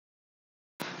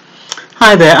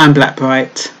Hi there, I'm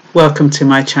Blackbright. Welcome to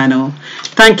my channel.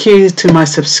 Thank you to my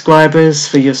subscribers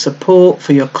for your support,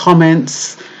 for your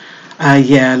comments.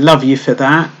 Yeah, love you for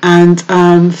that. And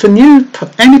for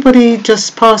anybody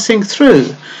just passing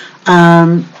through,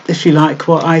 if you like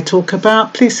what I talk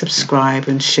about, please subscribe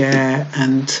and share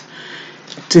and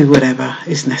do whatever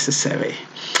is necessary.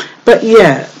 But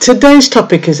yeah, today's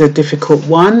topic is a difficult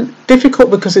one.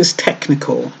 Difficult because it's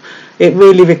technical. It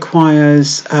really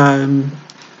requires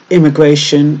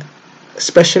immigration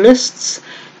specialists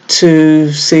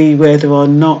to see whether or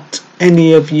not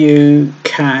any of you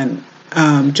can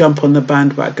jump on the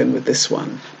bandwagon with this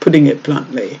one, putting it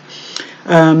bluntly.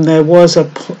 There was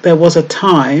a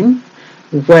time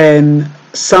when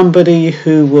somebody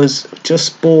who was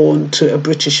just born to a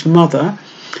British mother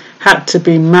had to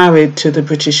be married to the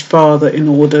British father in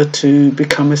order to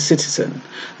become a citizen.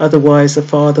 Otherwise, the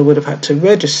father would have had to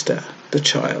register the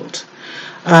child.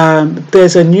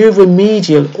 There's a new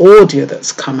remedial order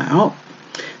that's come out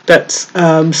that's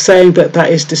saying that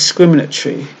is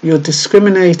discriminatory. You're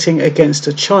discriminating against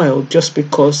a child just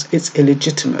because it's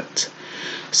illegitimate.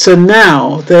 So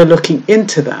now they're looking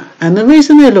into that. And the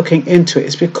reason they're looking into it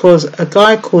is because a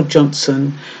guy called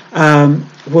Johnson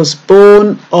was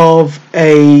born of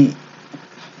a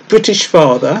British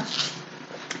father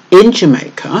in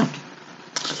Jamaica.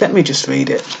 Let me just read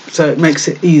it so it makes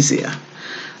it easier.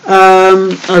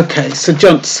 Okay, so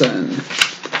Johnson,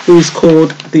 who's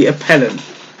called the appellant,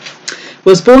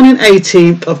 was born on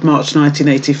 18th of March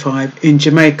 1985 in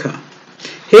Jamaica.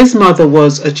 His mother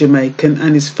was a Jamaican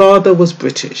and his father was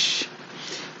British.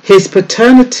 His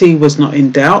paternity was not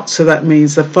in doubt, so that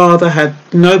means the father had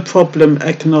no problem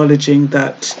acknowledging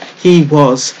that he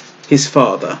was his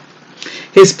father.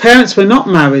 His parents were not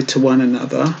married to one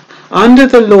another. Under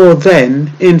the law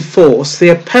then in force, the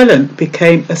appellant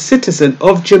became a citizen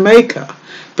of Jamaica,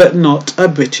 but not a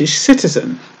British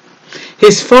citizen.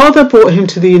 His father brought him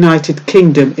to the United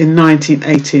Kingdom in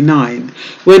 1989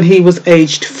 when he was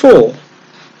aged 4,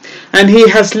 and he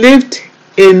has lived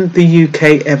in the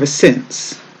UK ever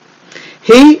since.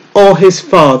 He or his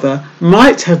father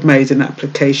might have made an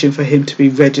application for him to be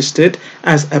registered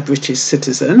as a British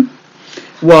citizen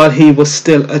while he was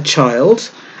still a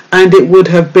child, and it would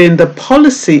have been the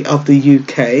policy of the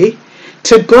UK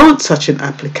to grant such an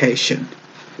application,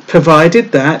 provided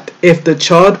that if the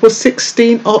child was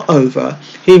 16 or over,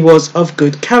 he was of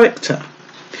good character.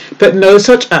 But no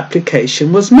such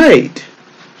application was made.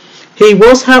 He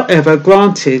was, however,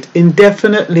 granted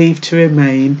indefinite leave to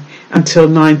remain until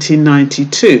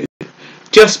 1992,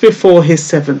 just before his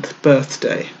 7th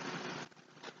birthday.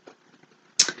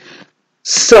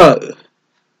 So,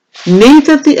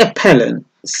 neither the appellant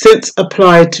since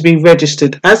applied to be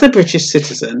registered as a British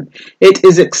citizen. It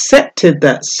is accepted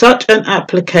that such an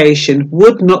application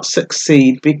would not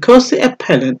succeed because the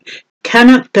appellant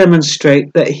cannot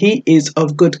demonstrate that he is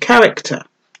of good character.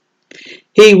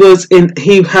 He has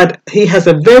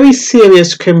a very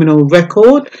serious criminal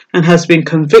record and has been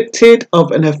convicted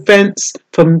of an offence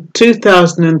from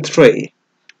 2003.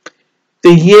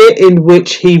 The year in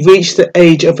which he reached the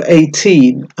age of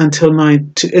 18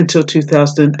 until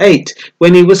 2008,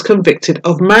 when he was convicted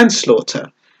of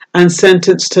manslaughter and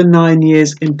sentenced to 9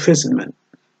 years imprisonment.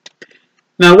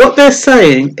 Now what they're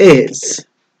saying is,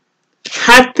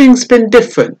 had things been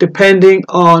different depending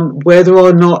on whether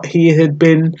or not he had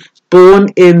been born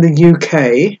in the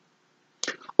UK,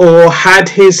 or had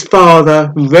his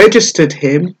father registered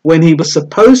him when he was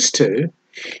supposed to,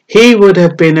 he would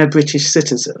have been a British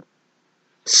citizen.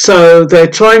 So they're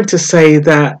trying to say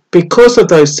that because of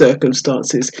those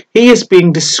circumstances, he is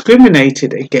being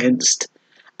discriminated against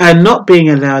and not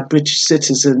being allowed British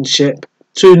citizenship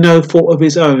through no fault of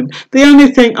his own. The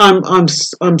only thing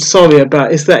I'm sorry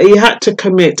about is that he had to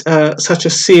commit such a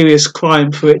serious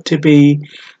crime for it to be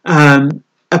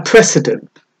a precedent.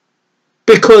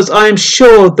 Because I'm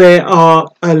sure there are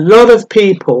a lot of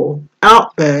people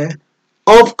out there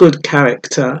of good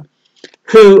character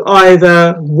who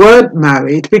either weren't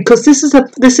married, because this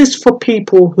is for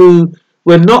people who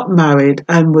were not married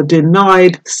and were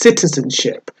denied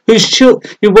citizenship, who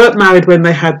weren't married when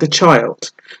they had the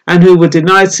child, and who were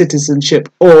denied citizenship,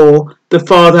 or the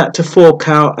father had to fork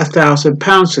out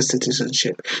 £1,000 for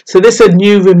citizenship. So this is a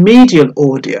new remedial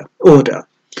order.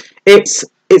 It's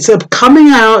coming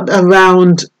out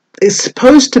around. It's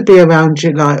supposed to be around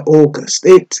July, August.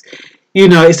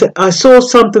 I saw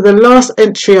something, the last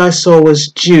entry I saw was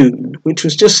June, which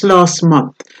was just last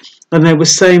month, and they were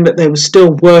saying that they were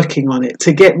still working on it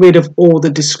to get rid of all the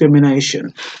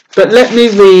discrimination. But let me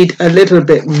read a little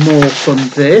bit more from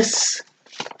this.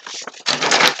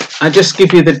 I just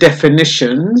give you the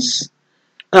definitions.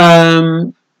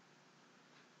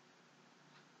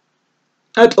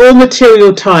 At all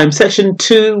material times, Section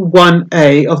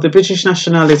 2(1)(a) of the British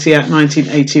Nationality Act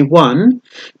 1981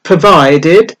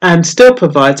 provided, and still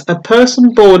provides, a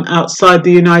person born outside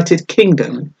the United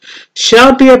Kingdom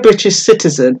shall be a British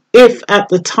citizen if at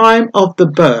the time of the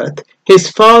birth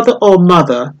his father or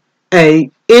mother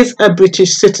A is a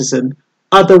British citizen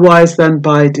otherwise than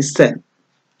by descent.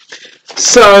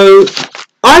 So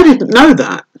I didn't know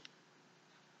that.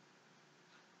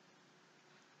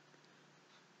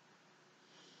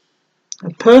 A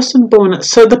person born,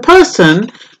 so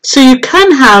you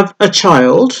can have a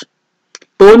child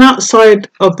born outside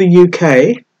of the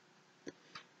UK,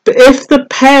 but if the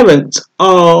parents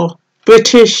are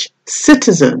British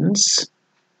citizens,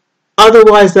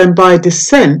 otherwise than by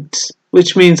descent,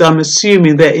 which means I'm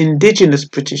assuming they're indigenous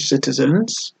British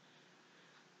citizens,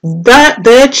 that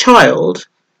their child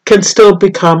can still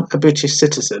become a British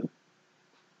citizen.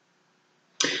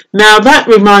 Now that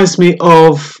reminds me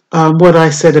of what I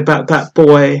said about that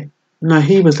boy. No,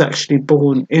 he was actually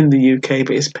born in the UK,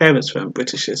 but his parents weren't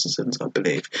British citizens, I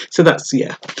believe. So that's,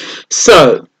 yeah.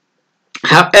 So,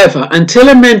 however, until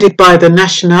amended by the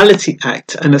Nationality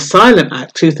Act and Asylum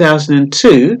Act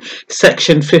 2002,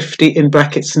 Section 50 in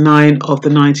brackets 9 of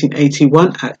the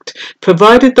 1981 Act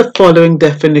provided the following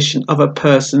definition of a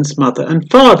person's mother and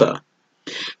father.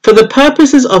 For the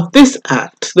purposes of this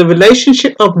Act, the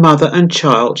relationship of mother and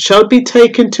child shall be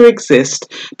taken to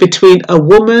exist between a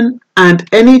woman and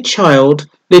any child,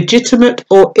 legitimate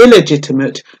or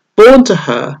illegitimate, born to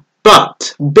her,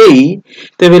 but B.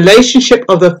 The relationship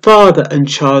of the father and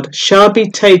child shall be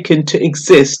taken to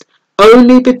exist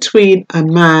only between a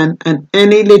man and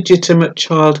any legitimate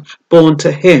child born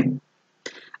to him,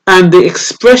 and the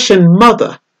expression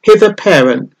mother, hither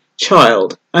parent,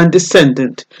 child, and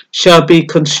descendant shall be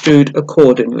construed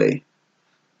accordingly.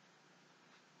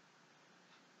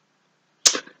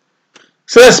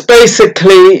 So that's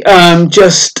basically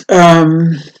just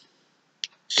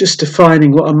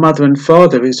defining what a mother and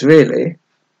father is, really.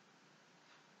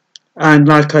 And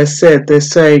like I said, they're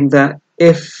saying that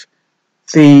if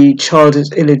the child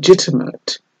is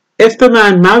illegitimate, if the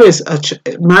man marries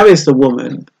the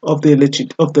woman of the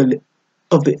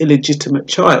illegitimate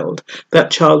child,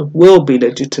 that child will be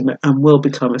legitimate and will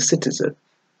become a citizen.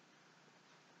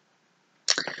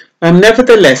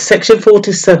 Nevertheless, Section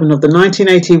 47 of the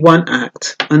 1981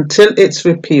 Act, until its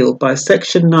repeal by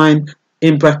Section 9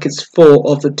 in brackets 4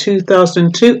 of the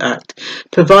 2002 Act,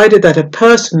 provided that a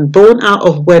person born out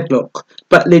of wedlock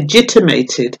but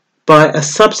legitimated by a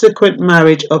subsequent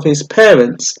marriage of his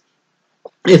parents,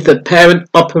 if the parent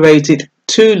operated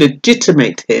to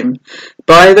legitimate him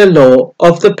by the law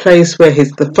of the place where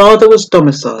the father was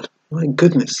domiciled, my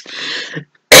goodness,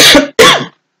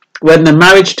 when the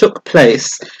marriage took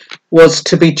place, was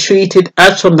to be treated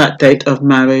as from that date of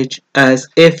marriage as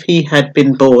if he had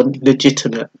been born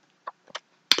legitimate.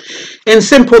 In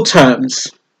simple terms,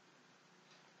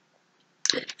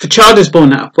 if a child is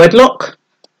born out of wedlock,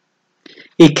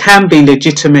 he can be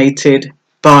legitimated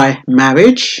by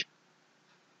marriage,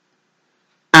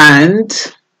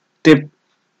 and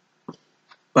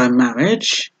by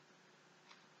marriage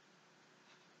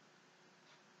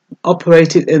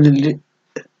operated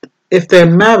if their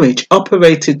marriage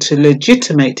operated to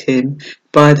legitimate him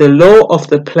by the law of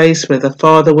the place where the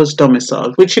father was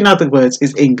domiciled, which in other words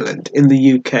is England, in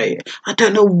the UK. I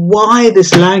don't know why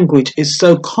this language is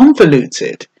so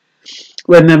convoluted.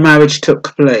 When the marriage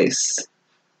took place,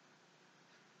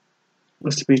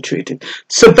 was to be treated.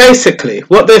 So basically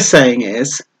what they're saying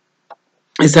is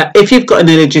that if you've got an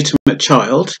illegitimate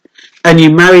child and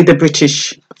you marry the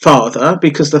British father,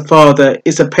 because the father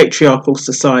is a patriarchal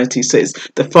society, so it's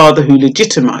the father who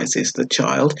legitimizes the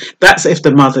child. That's if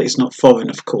the mother is not foreign,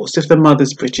 of course. If the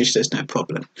mother's British, there's no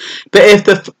problem. But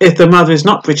if the mother is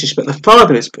not British but the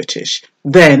father is British,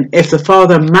 then if the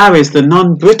father marries the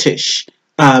non-British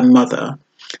mother,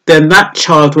 then that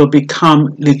child will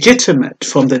become legitimate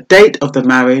from the date of the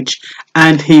marriage,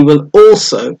 and he will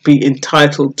also be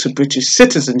entitled to British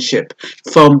citizenship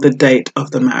from the date of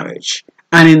the marriage.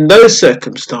 And in those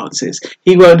circumstances,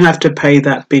 he won't have to pay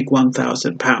that big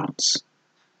 £1,000.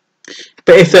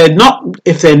 But if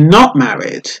they're not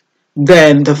married,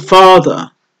 then the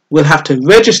father will have to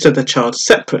register the child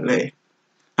separately,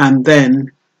 and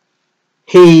then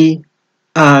he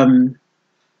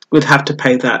would have to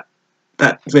pay that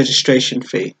registration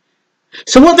fee.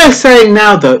 So what they're saying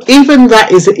now, though, even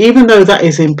though that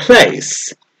is in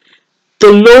place,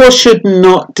 the law should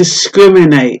not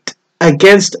discriminate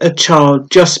against a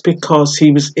child just because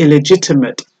he was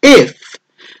illegitimate. If,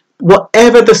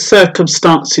 whatever the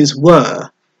circumstances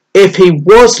were, if he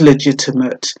was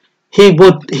legitimate, he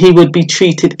would be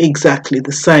treated exactly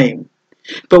the same.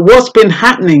 But what's been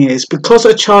happening is, because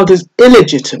a child is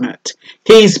illegitimate,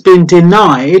 he's been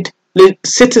denied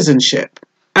citizenship,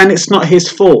 and it's not his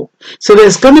fault. So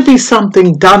there's going to be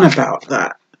something done about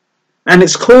that, and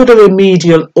it's called a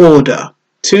remedial order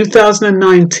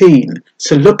 2019,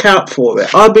 so look out for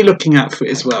it. I'll be looking out for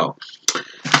it as well.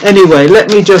 Anyway,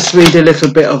 let me just read a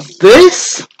little bit of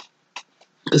this,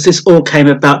 because this all came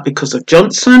about because of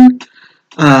Johnson.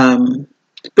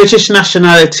 British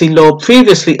nationality law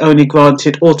previously only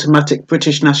granted automatic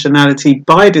British nationality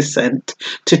by descent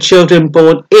to children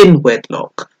born in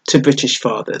wedlock to British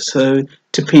fathers, so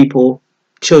to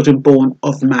children born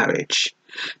of marriage.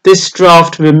 This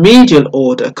draft remedial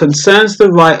order concerns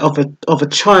the right of a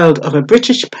child of a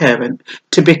British parent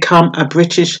to become a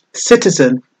British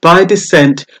citizen by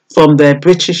descent from their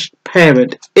British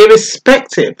parent,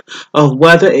 irrespective of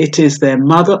whether it is their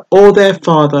mother or their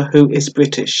father who is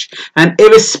British, and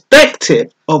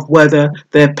irrespective of whether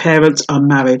their parents are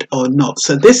married or not.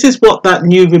 So this is what that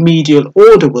new remedial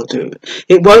order will do.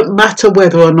 It won't matter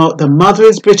whether or not the mother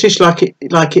is British like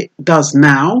it does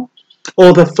now,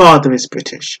 or the father is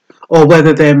British, or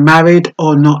whether they're married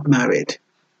or not married.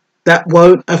 That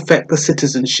won't affect the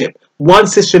citizenship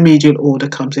once this remedial order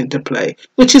comes into play,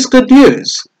 which is good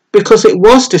news, because it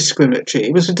was discriminatory.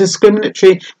 It was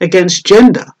discriminatory against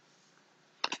gender,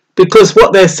 because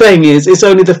what they're saying is it's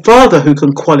only the father who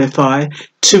can qualify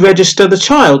to register the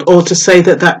child or to say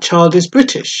that that child is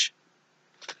British.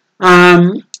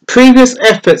 Previous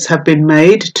efforts have been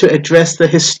made to address the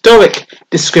historic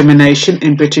discrimination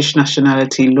in British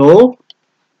nationality law.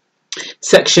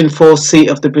 Section 4C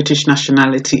of the British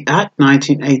Nationality Act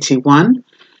 1981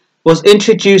 was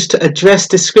introduced to address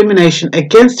discrimination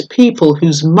against people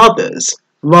whose mothers,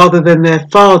 rather than their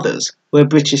fathers, were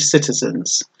British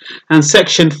citizens. And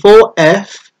Section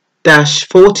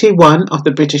 4F-41 of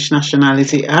the British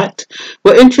Nationality Act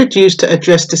were introduced to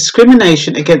address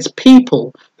discrimination against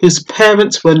people whose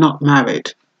parents were not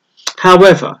married.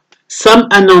 However, some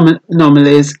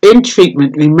anomalies in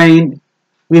treatment remain,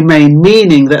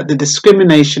 meaning that the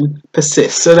discrimination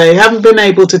persists. So they haven't been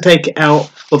able to take it out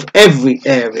of every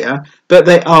area, but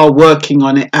they are working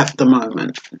on it at the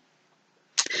moment.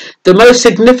 The most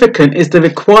significant is the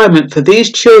requirement for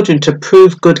these children to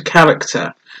prove good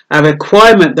character, a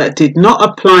requirement that did not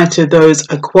apply to those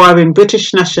acquiring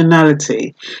British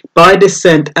nationality by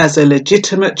descent as a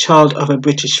legitimate child of a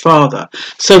British father.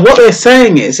 So what they're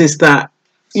saying is that,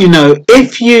 you know,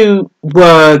 if you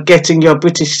were getting your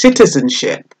British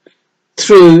citizenship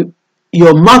through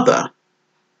your mother,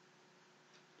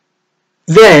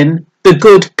 then the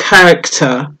good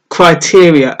character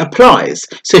criteria applies.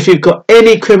 So if you've got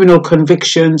any criminal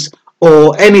convictions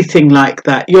or anything like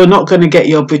that, you're not going to get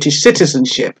your British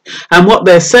citizenship. And what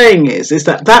they're saying is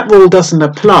that that rule doesn't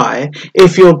apply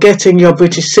if you're getting your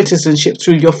British citizenship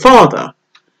through your father.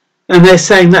 And they're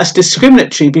saying that's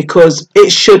discriminatory because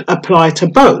it should apply to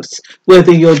both,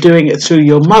 whether you're doing it through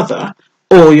your mother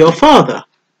or your father.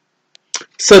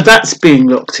 So that's being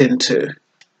looked into.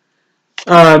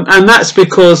 And that's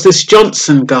because this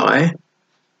Johnson guy,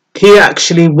 he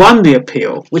actually won the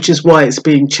appeal, which is why it's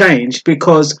being changed,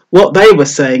 because what they were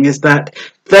saying is that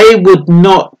they would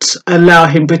not allow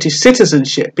him British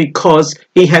citizenship because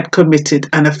he had committed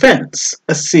an offence,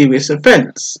 a serious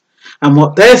offence. And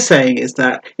what they're saying is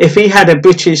that if he had a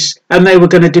British, and they were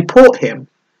going to deport him,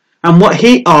 and what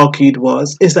he argued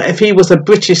is that if he was a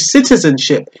British citizen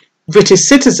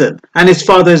and his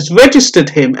father's registered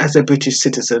him as a British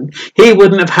citizen, he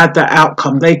wouldn't have had that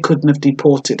outcome. They couldn't have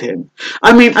deported him.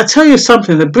 I mean, I tell you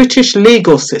something, the British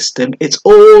legal system, it's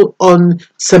all on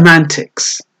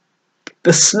semantics.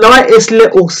 The slightest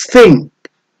little thing.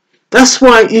 That's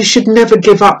why you should never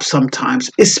give up sometimes,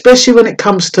 especially when it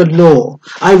comes to law.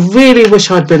 I really wish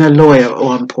I'd been a lawyer at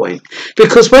one point,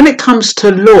 because when it comes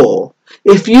to law,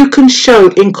 if you can show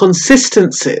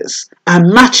inconsistencies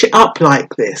and match it up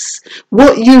like this,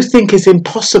 what you think is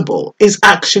impossible is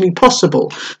actually possible.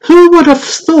 Who would have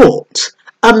thought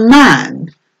a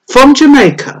man from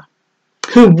Jamaica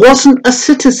who wasn't a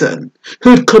citizen,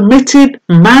 who'd committed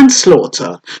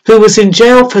manslaughter, who was in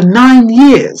jail for 9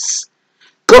 years,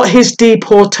 got his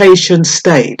deportation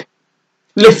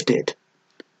lifted?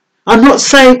 I'm not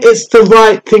saying it's the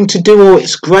right thing to do or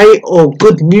it's great or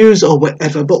good news or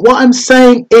whatever, but what I'm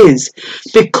saying is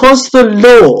because the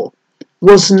law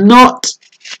was not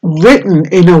written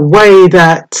in a way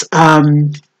that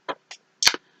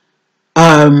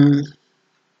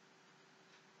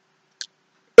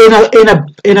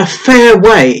in a fair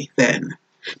way, then,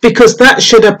 because that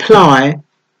should apply,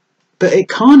 but it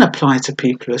can't apply to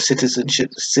people who are citizens,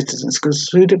 because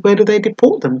where do they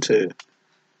deport them to?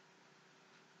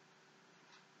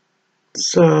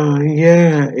 So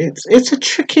yeah, it's a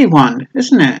tricky one,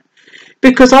 isn't it?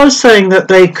 Because I was saying that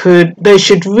they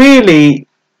should really,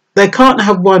 they can't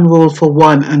have one rule for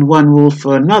one and one rule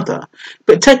for another.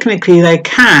 But technically they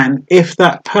can if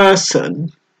that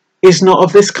person is not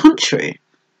of this country.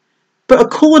 But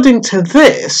according to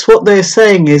this, what they're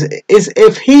saying is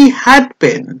if he had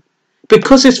been,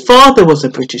 because his father was a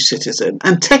British citizen,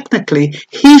 and technically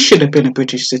he should have been a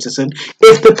British citizen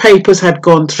if the papers had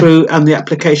gone through and the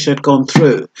application had gone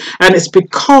through. And it's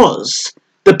because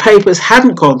the papers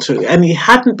hadn't gone through and he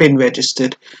hadn't been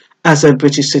registered as a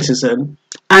British citizen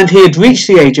and he had reached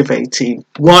the age of 18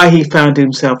 why he found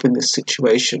himself in this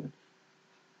situation.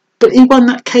 But he won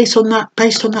that case on that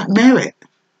based on that merit.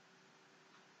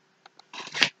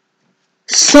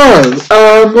 So,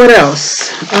 what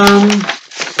else? I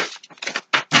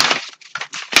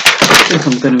think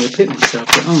I'm going to repeat myself,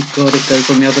 but oh god, it goes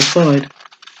on the other side.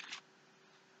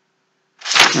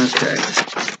 Okay.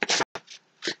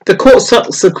 The court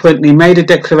subsequently made a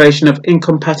declaration of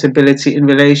incompatibility in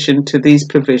relation to these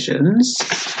provisions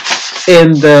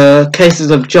in the cases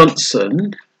of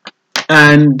Johnson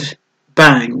and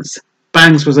Bangs.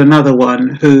 Bangs was another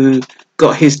one who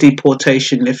got his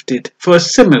deportation lifted for a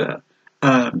similar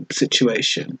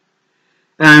situation,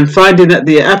 and finding that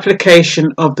the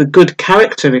application of the good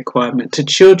character requirement to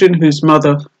children whose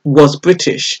mother was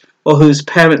British or whose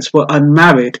parents were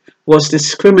unmarried was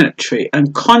discriminatory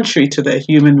and contrary to their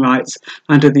human rights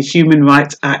under the Human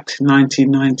Rights Act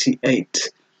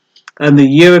 1998 and the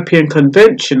European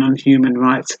Convention on Human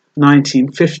Rights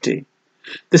 1950.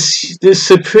 The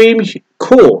Supreme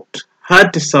Court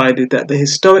had decided that the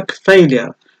historic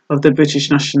failure of the British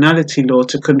nationality law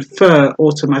to confer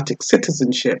automatic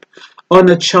citizenship on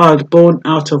a child born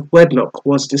out of wedlock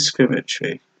was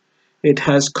discriminatory. It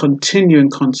has continuing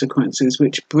consequences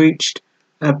which breached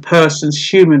a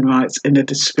person's human rights in a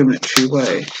discriminatory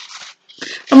way.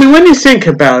 I mean, when you think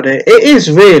about it, it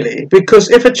is really, because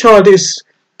if a child is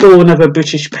born of a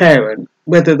British parent,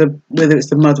 whether it's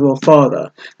the mother or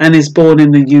father, and is born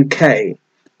in the UK,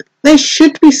 they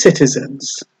should be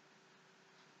citizens.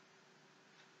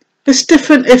 It's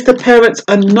different if the parents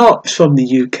are not from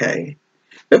the UK.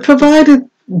 But provided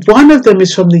one of them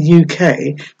is from the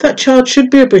UK, that child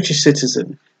should be a British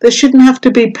citizen. They shouldn't have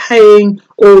to be paying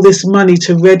all this money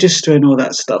to register and all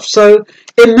that stuff. So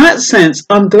in that sense,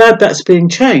 I'm glad that's being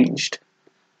changed.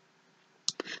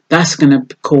 That's going to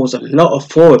cause a lot of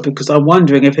furore because I'm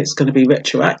wondering if it's going to be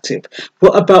retroactive.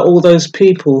 What about all those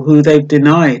people who they've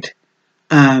denied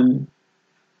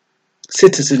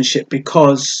citizenship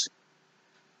because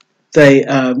they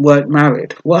weren't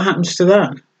married? What happens to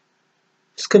that?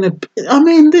 It's going to, I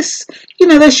mean, this,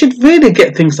 they should really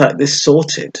get things like this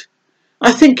sorted.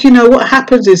 I think, what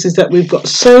happens is that we've got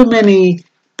so many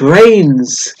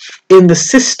brains in the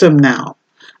system now.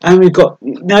 And you've got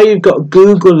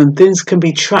Google and things can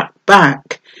be tracked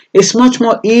back. It's much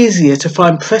more easier to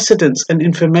find precedents and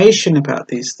information about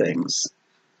these things.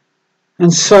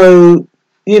 And so,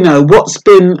 what's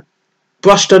been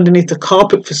brushed underneath the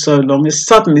carpet for so long is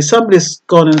suddenly somebody's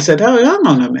gone and said, oh, hang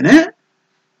on a minute.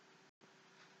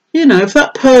 If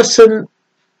that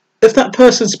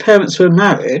person's parents were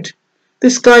married,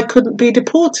 this guy couldn't be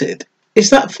deported. Is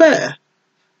that fair?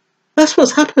 That's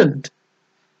what's happened.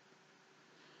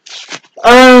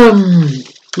 Let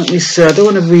me see. I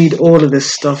don't want to read all of this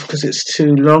stuff because it's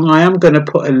too long. I am going to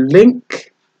put a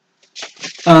link.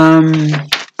 Yeah,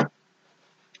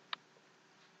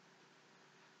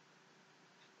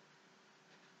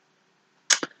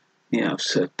 I've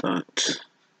said that.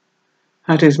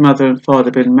 Had his mother and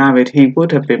father been married, he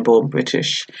would have been born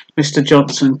British. Mr.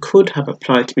 Johnson could have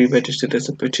applied to be registered as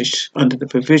a British under the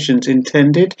provisions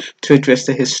intended to address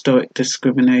the historic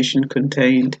discrimination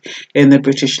contained in the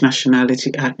British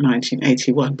Nationality Act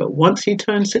 1981, but once he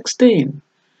turned 16,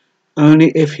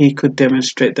 only if he could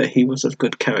demonstrate that he was of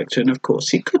good character, and of course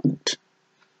he couldn't.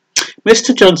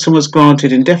 Mr. Johnson was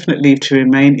granted indefinite leave to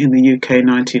remain in the UK in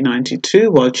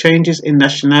 1992, while changes in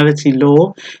nationality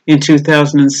law in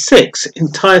 2006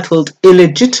 entitled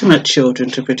illegitimate children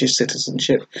to British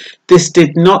citizenship. This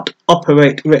did not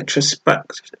operate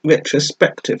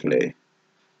retrospectively.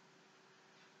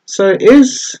 So it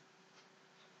is...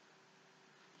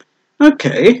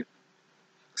 Okay.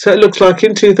 So it looks like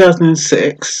in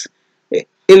 2006,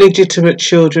 illegitimate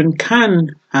children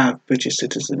can have British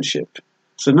citizenship.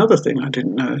 It's another thing I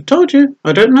didn't know. I told you,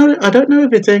 I don't know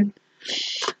everything.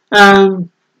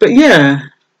 But yeah,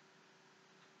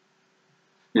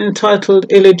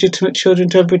 entitled illegitimate children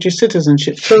to have British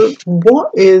citizenship. So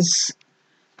what is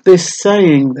this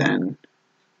saying then?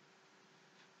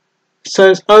 So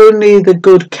it's only the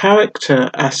good character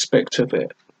aspect of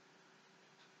it.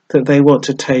 that they want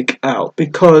to take out,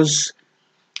 because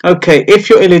okay, if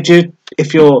you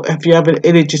have an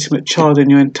illegitimate child and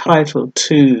you're entitled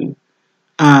to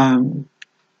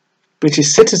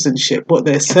British citizenship, what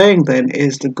they're saying then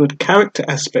is the good character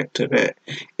aspect of it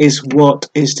is what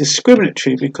is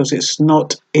discriminatory, because it's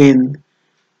not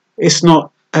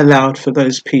allowed for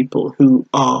those people who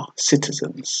are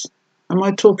citizens. Am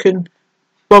I talking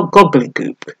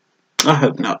gobbledygook? I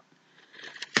hope not.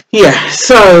 Yeah,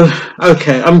 so,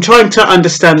 okay, I'm trying to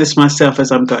understand this myself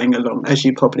as I'm going along, as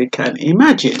you probably can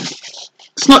imagine.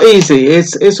 It's not easy,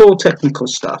 it's all technical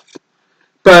stuff.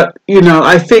 But, you know,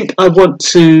 I think I want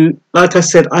to, like I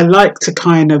said, I like to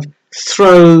kind of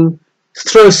throw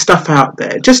stuff out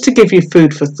there just to give you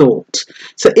food for thought.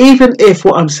 So even if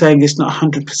what I'm saying is not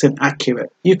 100%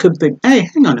 accurate, you could think, hey,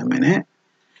 hang on a minute.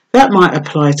 That might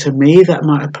apply to me, that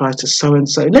might apply to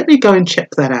so-and-so. Let me go and check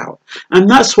that out. And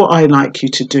that's what I like you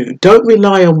to do. Don't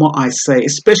rely on what I say,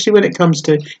 especially when it comes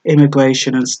to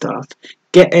immigration and stuff.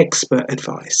 Get expert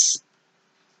advice.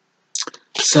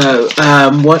 So,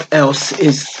 what else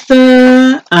is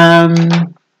there?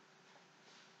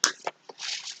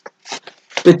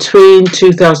 Between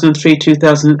 2003 and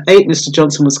 2008, Mr.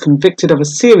 Johnson was convicted of a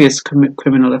serious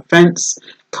criminal offence,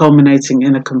 culminating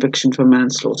in a conviction for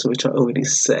manslaughter, which I already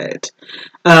said.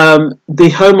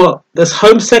 The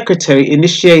Home Secretary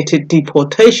initiated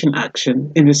deportation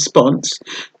action in response.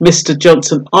 Mr.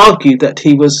 Johnson argued that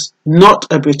he was not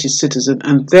a British citizen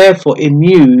and therefore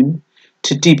immune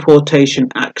to deportation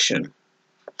action,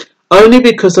 only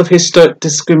because of historic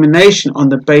discrimination on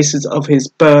the basis of his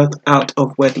birth out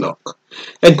of wedlock.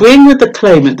 Agreeing with the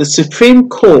claimant, the Supreme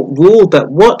Court ruled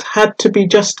that what had to be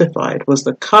justified was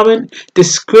the current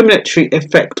discriminatory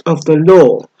effect of the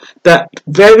law. That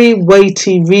very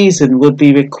weighty reason would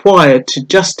be required to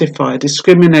justify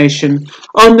discrimination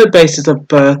on the basis of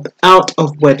birth out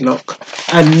of wedlock,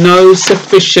 and no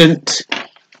sufficient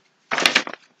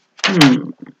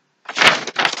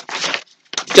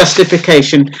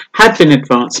justification had been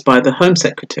advanced by the Home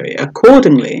Secretary.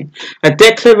 Accordingly, a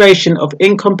declaration of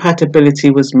incompatibility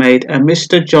was made and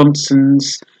Mr.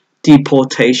 Johnson's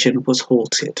deportation was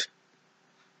halted.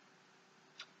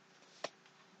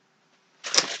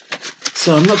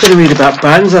 So I'm not going to read about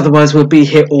bangs, otherwise we'll be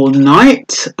here all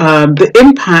night. The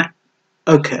impact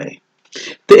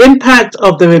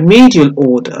of the remedial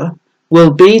order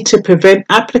will be to prevent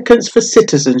applicants for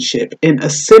citizenship in a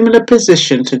similar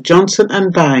position to Johnson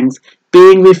and Bangs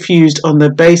being refused on the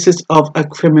basis of a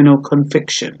criminal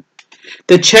conviction.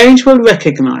 The change will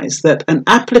recognise that an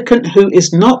applicant who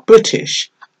is not British,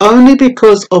 only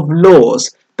because of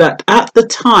laws that at the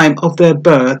time of their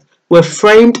birth were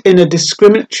framed in a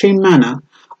discriminatory manner,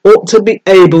 ought to be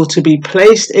able to be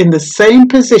placed in the same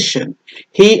position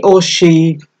he or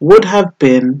she would have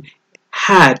been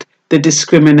had the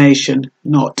discrimination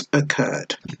not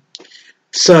occurred.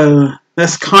 So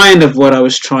that's kind of what I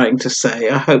was trying to say.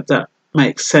 I hope that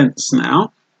makes sense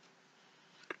now.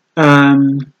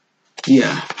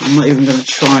 Yeah, I'm not even going to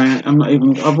try it.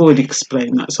 I've already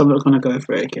explained that, so I'm not going to go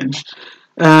for it again.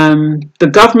 The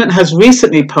government has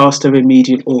recently passed a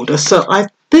remedial order, so I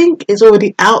think it's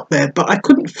already out there, but I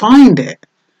couldn't find it.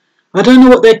 I don't know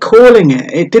what they're calling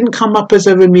it. It didn't come up as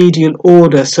a remedial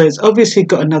order, so it's obviously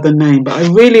got another name, but I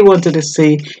really wanted to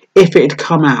see if it had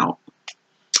come out.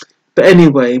 But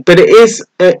anyway,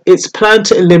 it's planned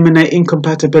to eliminate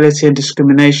incompatibility and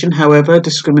discrimination. However,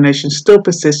 discrimination still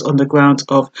persists on the grounds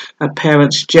of a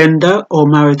parent's gender or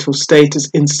marital status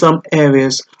in some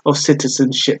areas of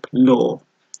citizenship law.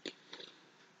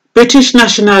 British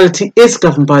nationality is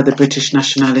governed by the British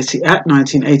Nationality Act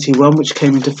 1981, which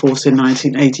came into force in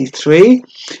 1983.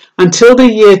 Until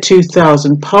the year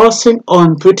 2000, passing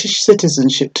on British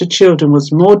citizenship to children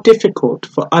was more difficult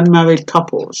for unmarried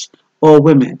couples or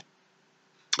women.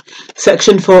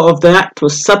 Section 4 of the Act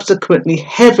was subsequently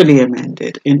heavily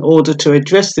amended in order to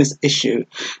address this issue,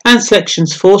 and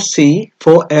sections 4C,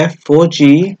 4F,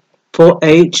 4G,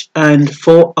 4H and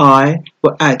 4I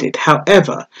were added.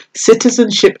 However,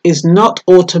 citizenship is not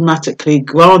automatically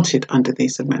granted under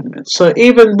these amendments. So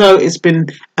even though it's been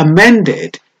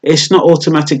amended, it's not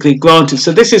automatically granted.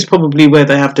 So this is probably where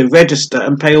they have to register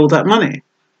and pay all that money.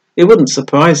 It wouldn't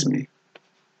surprise me.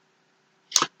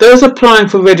 Those applying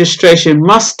for registration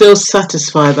must still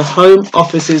satisfy the Home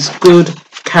Office's good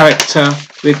character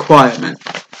requirement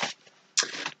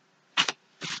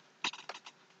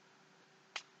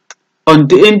on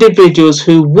the individuals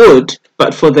who would,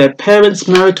 but for their parents'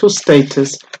 marital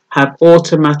status, have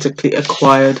automatically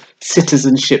acquired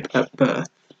citizenship at birth.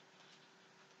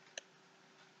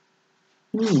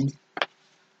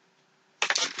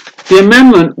 The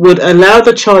amendment would allow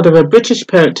the child of a British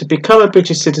parent to become a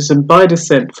British citizen by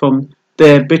descent from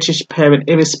their British parent,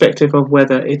 irrespective of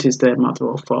whether it is their mother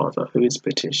or father who is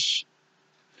British,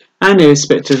 and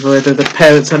irrespective of whether the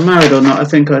parents are married or not. I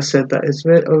think I said that is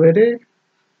it already.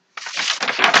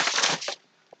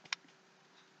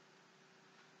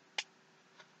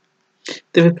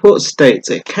 The report states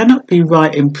it cannot be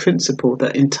right in principle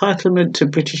that entitlement to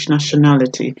British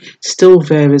nationality still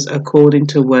varies according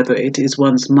to whether it is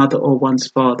one's mother or one's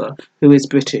father who is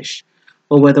British,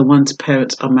 or whether one's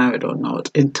parents are married or not.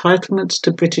 Entitlements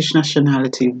to British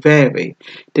nationality vary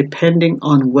depending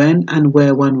on when and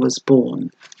where one was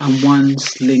born and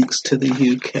one's links to the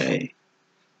UK.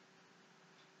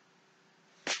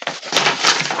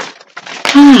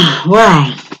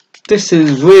 Wow. This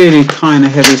is really kind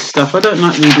of heavy stuff. I don't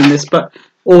like reading this, but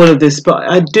all of this, but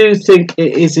I do think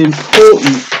it is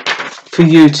important for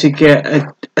you to get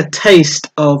a taste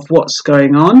of what's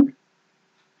going on.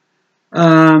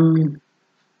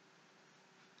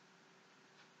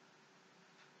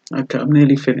 Okay, I'm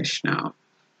nearly finished now.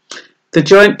 The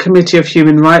Joint Committee of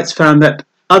Human Rights found that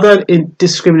other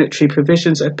discriminatory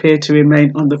provisions appear to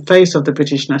remain on the face of the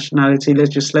British nationality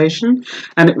legislation,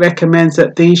 and it recommends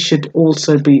that these should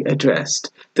also be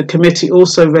addressed. The committee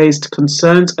also raised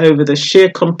concerns over the sheer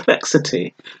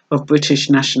complexity of British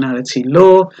nationality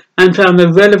law and found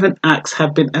the relevant acts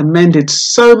have been amended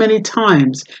so many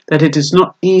times that it is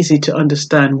not easy to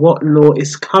understand what law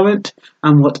is current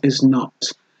and what is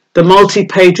not. The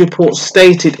multi-page report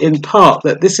stated in part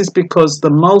that this is because the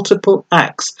multiple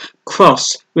acts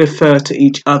cross-refer to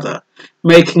each other,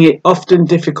 making it often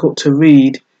difficult to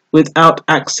read without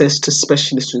access to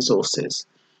specialist resources.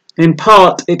 In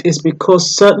part, it is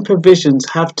because certain provisions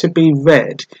have to be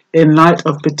read in light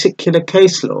of particular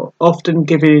case law, often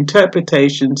giving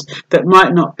interpretations that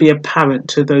might not be apparent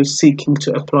to those seeking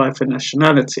to apply for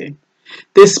nationality.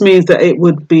 This means that it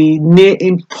would be near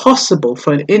impossible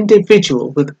for an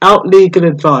individual without legal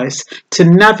advice to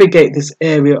navigate this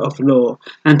area of law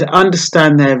and to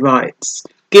understand their rights.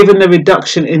 Given the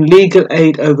reduction in legal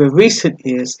aid over recent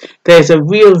years, there is a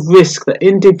real risk that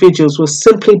individuals will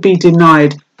simply be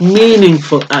denied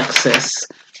meaningful access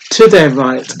to their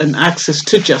rights and access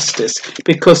to justice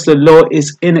because the law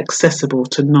is inaccessible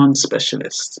to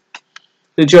non-specialists.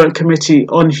 The Joint Committee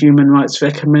on Human Rights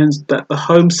recommends that the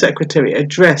Home Secretary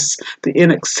address the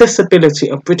inaccessibility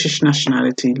of British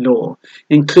nationality law,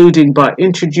 including by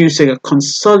introducing a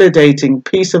consolidating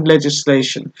piece of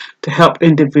legislation to help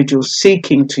individuals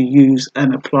seeking to use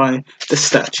and apply the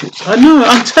statutes. I know,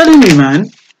 I'm telling you, man,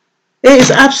 it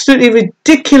is absolutely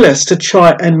ridiculous to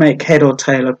try and make head or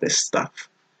tail of this stuff.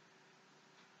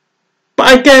 But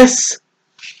I guess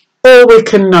all we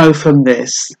can know from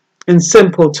this, in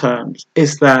simple terms,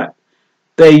 is that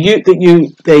there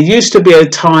used to be a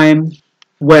time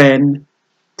when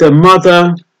the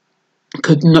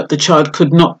child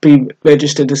could not be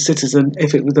registered as citizen.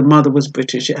 If the mother was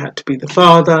British, it had to be the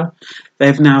father.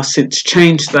 They've now since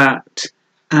changed that,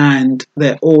 and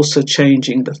they're also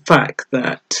changing the fact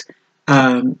that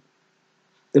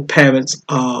the parents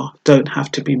don't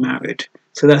have to be married.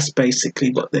 So that's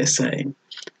basically what they're saying.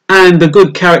 And the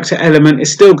good character element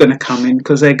is still going to come in,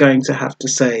 because they're going to have to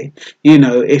say, you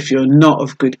know, if you're not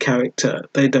of good character,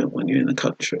 they don't want you in the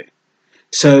country.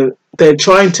 So they're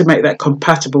trying to make that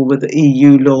compatible with the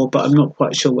EU law, but I'm not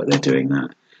quite sure what they're doing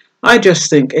that. I just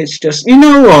think it's just, you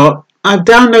know what? I've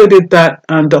downloaded that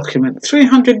document,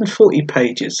 340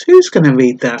 pages. Who's going to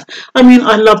read that? I mean,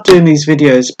 I love doing these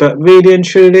videos, but really and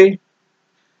truly,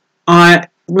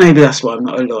 maybe that's why I'm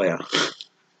not a lawyer.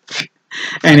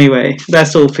 Anyway,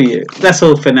 that's all for you. That's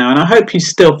all for now, and I hope you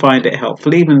still find it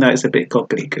helpful, even though it's a bit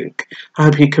gobbledygook. I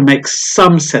hope you can make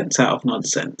some sense out of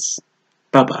nonsense.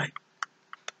 Bye-bye.